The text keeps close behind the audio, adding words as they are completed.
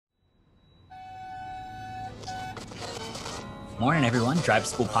Morning, everyone. Drive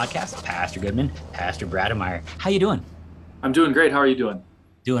School Podcast, Pastor Goodman, Pastor Brademeier. How you doing? I'm doing great. How are you doing?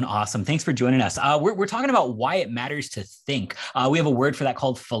 Doing awesome. Thanks for joining us. We're talking about why it matters to think. We have a word for that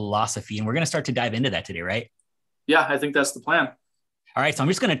called philosophy, and we're going to start to dive into that today, right? Yeah, I think that's the plan. All right, so I'm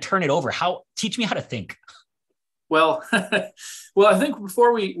just going to turn it over. Teach me how to think. Well, I think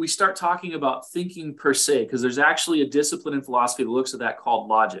before we start talking about thinking per se, because there's actually a discipline in philosophy that looks at that called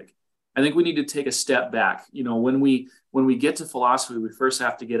logic. I think we need to take a step back. You know, when we get to philosophy, we first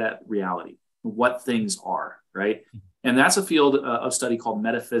have to get at reality, what things are, right? And that's a field of study called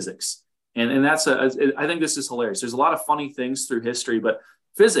metaphysics. And that's I think this is hilarious. There's a lot of funny things through history, but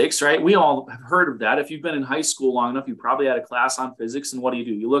physics, right? We all have heard of that. If you've been in high school long enough, you probably had a class on physics. And what do?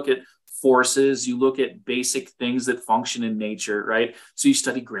 You look at forces, you look at basic things that function in nature, right? So you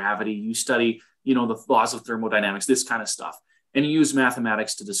study gravity, you study, the laws of thermodynamics, this kind of stuff. And you use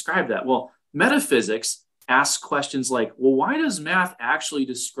mathematics to describe that. Well, metaphysics asks questions like, well, why does math actually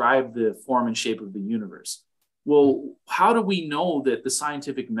describe the form and shape of the universe? Well, how do we know that the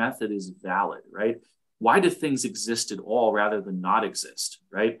scientific method is valid, right? Why do things exist at all rather than not exist,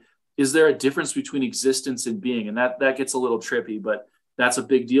 right? Is there a difference between existence and being? And that gets a little trippy, but that's a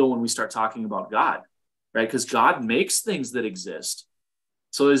big deal when we start talking about God, right? Because God makes things that exist.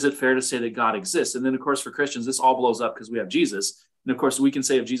 So is it fair to say that God exists? And then, of course, for Christians, this all blows up because we have Jesus. And of course, we can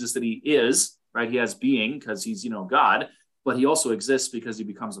say of Jesus that he is, right? He has being because he's, God, but he also exists because he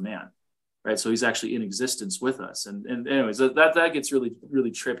becomes a man, right? So he's actually in existence with us. And anyways, that gets really,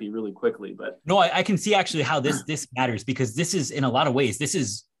 really trippy really quickly. But no, I can see actually how this matters, because this is, in a lot of ways, this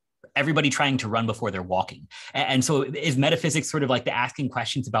is everybody trying to run before they're walking. And so is metaphysics sort of like the asking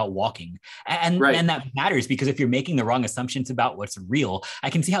questions about walking? And that matters, because if you're making the wrong assumptions about what's real, I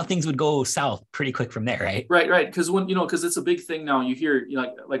can see how things would go south pretty quick from there, right? Right. Because because it's a big thing now. You hear,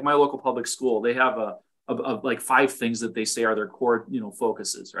 like my local public school, they have a like 5 things that they say are their core,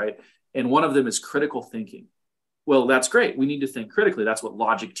 focuses, right? And one of them is critical thinking. Well, that's great. We need to think critically. That's what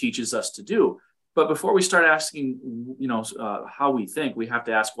logic teaches us to do. But before we start asking, how we think, we have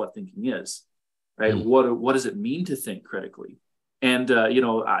to ask what thinking is, right? What does it mean to think critically? And,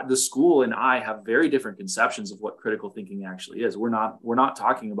 the school and I have very different conceptions of what critical thinking actually is. We're not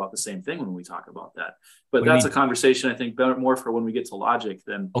talking about the same thing when we talk about that. But that's a conversation, I think, more for when we get to logic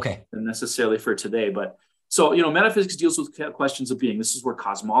than necessarily for today. But so, metaphysics deals with questions of being. This is where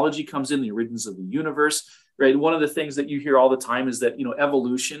cosmology comes in, the origins of the universe, right? One of the things that you hear all the time is that,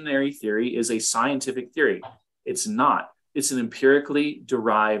 evolutionary theory is a scientific theory. It's not. It's an empirically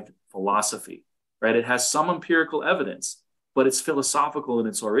derived philosophy, right? It has some empirical evidence, but it's philosophical in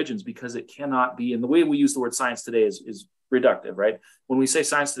its origins because it cannot be. And the way we use the word science today is reductive, right? When we say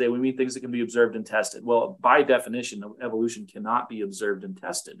science today, we mean things that can be observed and tested. Well, by definition, evolution cannot be observed and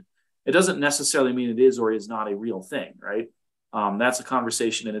tested. It doesn't necessarily mean it is or is not a real thing, right? That's a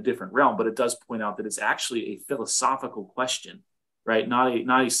conversation in a different realm, but it does point out that it's actually a philosophical question, right?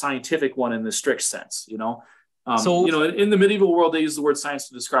 Not a scientific one in the strict sense, in the medieval world, they use the word science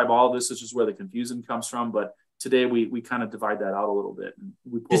to describe all of this, which is where the confusion comes from. But today we kind of divide that out a little bit. And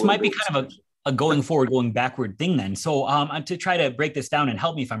this might be kind of a going forward, going backward thing then. So to try to break this down, and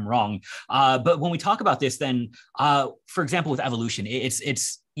help me if I'm wrong, but when we talk about this, then, for example, with evolution,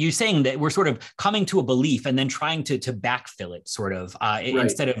 it's you're saying that we're sort of coming to a belief and then trying to backfill it, sort of,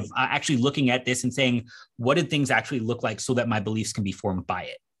 instead of actually looking at this and saying, what did things actually look like so that my beliefs can be formed by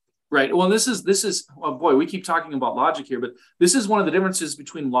it? Right. Well, this is oh boy, we keep talking about logic here, but this is one of the differences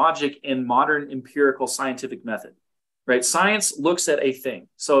between logic and modern empirical scientific method, right? Science looks at a thing.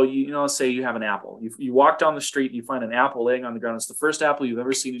 So, say you have an apple. You walk down the street and you find an apple laying on the ground. It's the first apple you've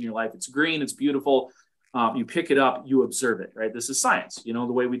ever seen in your life. It's green. It's beautiful. You pick it up, you observe it, right? This is science, the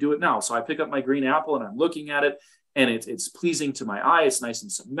way we do it now. So I pick up my green apple and I'm looking at it, and it's pleasing to my eye. It's nice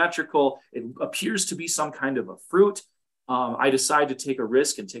and symmetrical. It appears to be some kind of a fruit. I decide to take a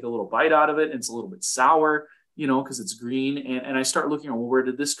risk and take a little bite out of it. And it's a little bit sour, because it's green. And I start looking, well, where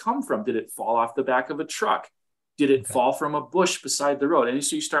did this come from? Did it fall off the back of a truck? Did it fall from a bush beside the road? And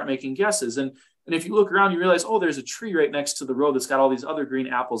so you start making guesses. And if you look around, you realize, oh, there's a tree right next to the road that's got all these other green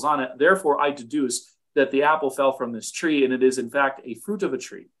apples on it. Therefore, I deduce that the apple fell from this tree, and it is in fact a fruit of a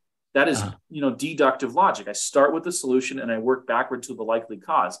tree. That is, deductive logic. I start with the solution and I work backward to the likely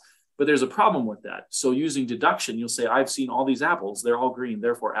cause. But there's a problem with that. So using deduction, you'll say, I've seen all these apples. They're all green.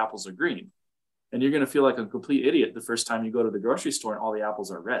 Therefore, apples are green. And you're going to feel like a complete idiot the first time you go to the grocery store and all the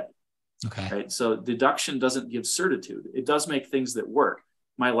apples are red. Okay. Right. So deduction doesn't give certitude. It does make things that work.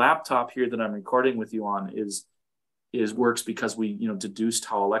 My laptop here that I'm recording with you on is works because we, deduced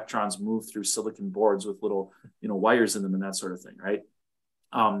how electrons move through silicon boards with little, wires in them and that sort of thing. Right.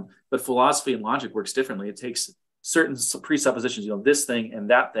 But philosophy and logic works differently. It takes certain presuppositions, this thing and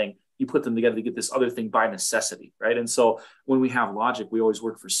that thing, you put them together to get this other thing by necessity, right? And so when we have logic, we always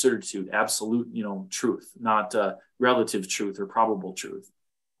work for certitude, absolute, truth, not relative truth or probable truth.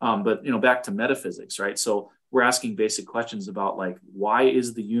 But back to metaphysics, right? So we're asking basic questions about like, why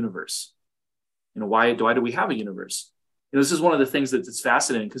is the universe? Why do we have a universe? This is one of the things that's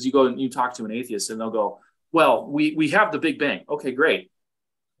fascinating, because you go and you talk to an atheist and they'll go, well, we have the Big Bang. Okay, great.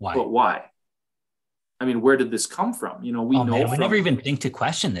 Why? But why? I mean, where did this come from? We never even think to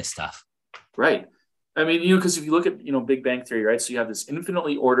question this stuff. Right. I mean, because if you look at, Big Bang Theory, right? So you have this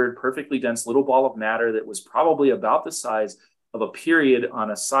infinitely ordered, perfectly dense little ball of matter that was probably about the size of a period on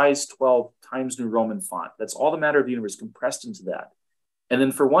a size 12 Times New Roman font. That's all the matter of the universe compressed into that. And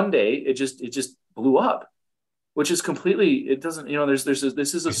then for one day, it just blew up, which is completely, it doesn't,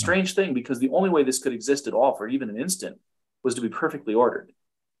 this is a strange thing, because the only way this could exist at all for even an instant was to be perfectly ordered.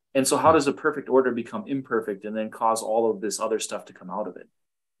 And so how does a perfect order become imperfect and then cause all of this other stuff to come out of it?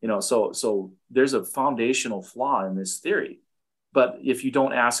 So there's a foundational flaw in this theory. But if you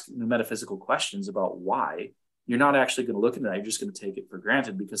don't ask metaphysical questions about why, you're not actually going to look into that. You're just going to take it for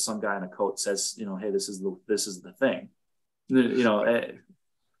granted because some guy in a coat says, hey, this is the thing.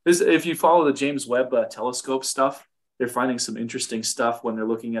 If you follow the James Webb telescope stuff, they're finding some interesting stuff when they're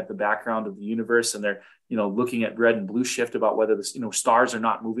looking at the background of the universe, and they're looking at red and blue shift about whether the stars are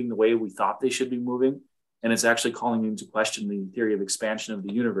not moving the way we thought they should be moving, and it's actually calling into question the theory of expansion of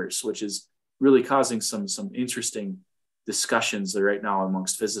the universe, which is really causing some interesting discussions right now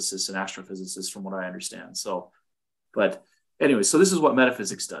amongst physicists and astrophysicists, from what I understand. So, but anyway, so this is what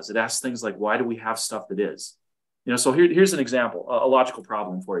metaphysics does. It asks things like, why do we have stuff that is? So here's an example, a logical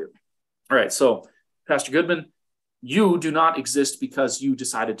problem for you. All right, so Pastor Goodman, you do not exist because you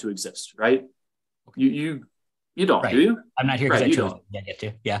decided to exist, right? You don't, right. do you? I'm not here because I chose to get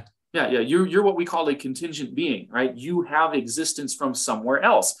to. Yeah. Yeah. You're what we call a contingent being, right? You have existence from somewhere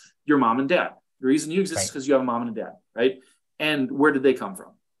else. Your mom and dad. The reason you exist is because you have a mom and a dad, right? And where did they come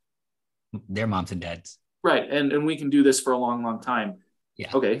from? Their moms and dads. Right. And we can do this for a long, long time. Yeah.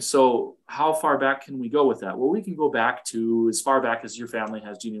 Okay. So how far back can we go with that? Well, we can go back to as far back as your family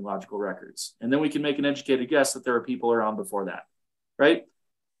has genealogical records. And then we can make an educated guess that there are people around before that, right?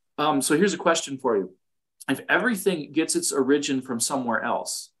 So here's a question for you. If everything gets its origin from somewhere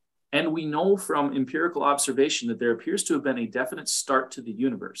else, and we know from empirical observation that there appears to have been a definite start to the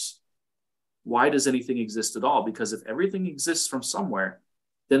universe, why does anything exist at all? Because if everything exists from somewhere,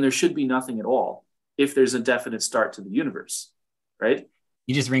 then there should be nothing at all if there's a definite start to the universe, right?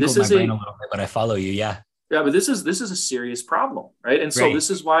 You just wrinkled my brain a little bit, but I follow you. Yeah. Yeah, but this is a serious problem, right? And so this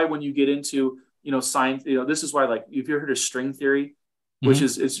is why when you get into, science, this is why, like, if you heard of string theory, which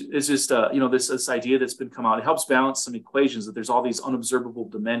is just, this idea that's been come out, it helps balance some equations, that there's all these unobservable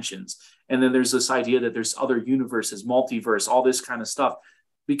dimensions. And then there's this idea that there's other universes, multiverse, all this kind of stuff,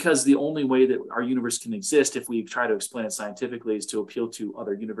 because the only way that our universe can exist, if we try to explain it scientifically, is to appeal to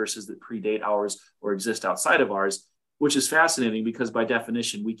other universes that predate ours or exist outside of ours, which is fascinating because by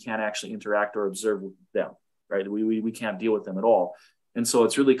definition, we can't actually interact or observe with them, right? We can't deal with them at all. And so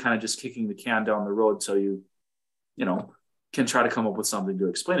it's really kind of just kicking the can down the road so you can try to come up with something to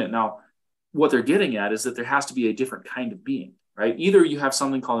explain it. Now, what they're getting at is that there has to be a different kind of being, right? Either you have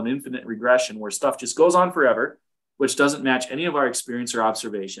something called an infinite regression where stuff just goes on forever, which doesn't match any of our experience or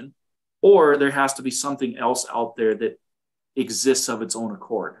observation, or there has to be something else out there that exists of its own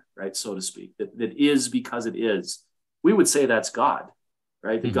accord, right? So to speak, that is because it is. We would say that's God,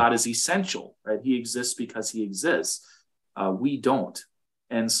 right? That God is essential, right? He exists because he exists. We don't.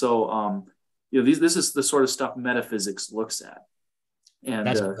 And so, this is the sort of stuff metaphysics looks at. And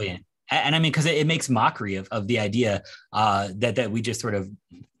that's brilliant. And I mean, because it makes mockery of the idea that we just sort of,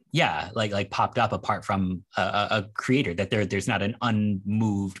 like popped up apart from a creator, that there's not an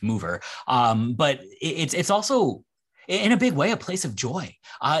unmoved mover. But it's also, in a big way, a place of joy.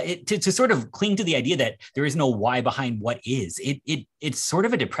 To sort of cling to the idea that there is no why behind what is. It's sort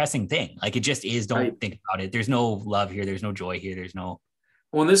of a depressing thing. Like, it just is. Don't think about it. There's no love here. There's no joy here. There's no.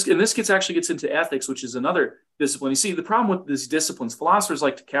 Well, this actually gets into ethics, which is another discipline. You see, the problem with these disciplines, philosophers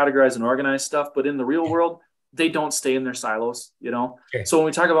like to categorize and organize stuff, but in the real world, they don't stay in their silos, Sure. So when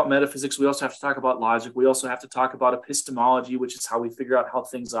we talk about metaphysics, we also have to talk about logic. We also have to talk about epistemology, which is how we figure out how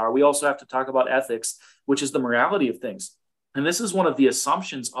things are. We also have to talk about ethics, which is the morality of things. And this is one of the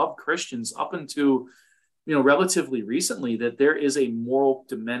assumptions of Christians up into, relatively recently, that there is a moral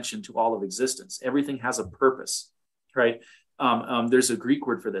dimension to all of existence. Everything has a purpose, right? There's a Greek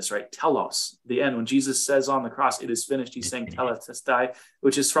word for this, right? Telos. The end, when Jesus says on the cross, "It is finished," he's saying telestai,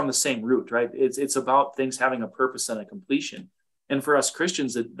 which is from the same root, right? It's about things having a purpose and a completion. And for us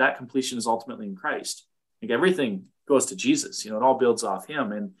Christians, that completion is ultimately in Christ. Like everything goes to Jesus. It all builds off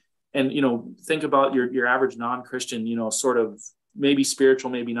him. And think about your average non-Christian, sort of maybe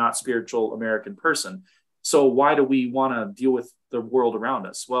spiritual, maybe not spiritual American person. So why do we want to deal with the world around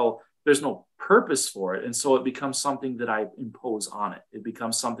us? Well, there's no purpose for it. And so it becomes something that I impose on it. It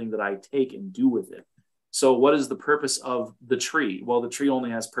becomes something that I take and do with it. So what is the purpose of the tree? Well, the tree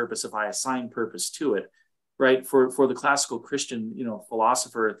only has purpose if I assign purpose to it, right? For the classical Christian,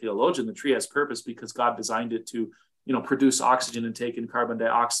 philosopher or theologian, the tree has purpose because God designed it to, produce oxygen and take in carbon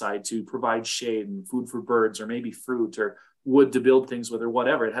dioxide, to provide shade and food for birds, or maybe fruit or wood to build things with, or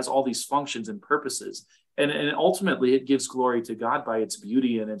whatever. It has all these functions and purposes. And ultimately it gives glory to God by its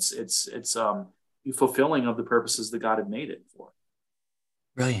beauty and its fulfilling of the purposes that God had made it for.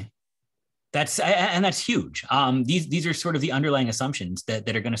 Brilliant. That's huge. These are sort of the underlying assumptions that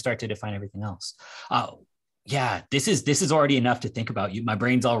are going to start to define everything else. Yeah, this is already enough to think about. My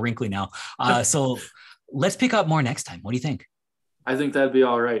brain's all wrinkly now. So let's pick up more next time. What do you think? I think that'd be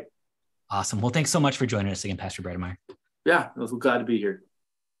all right. Awesome. Well, thanks so much for joining us again, Pastor Brademeier. Yeah, I was glad to be here.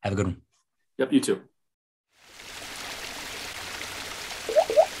 Have a good one. Yep, you too.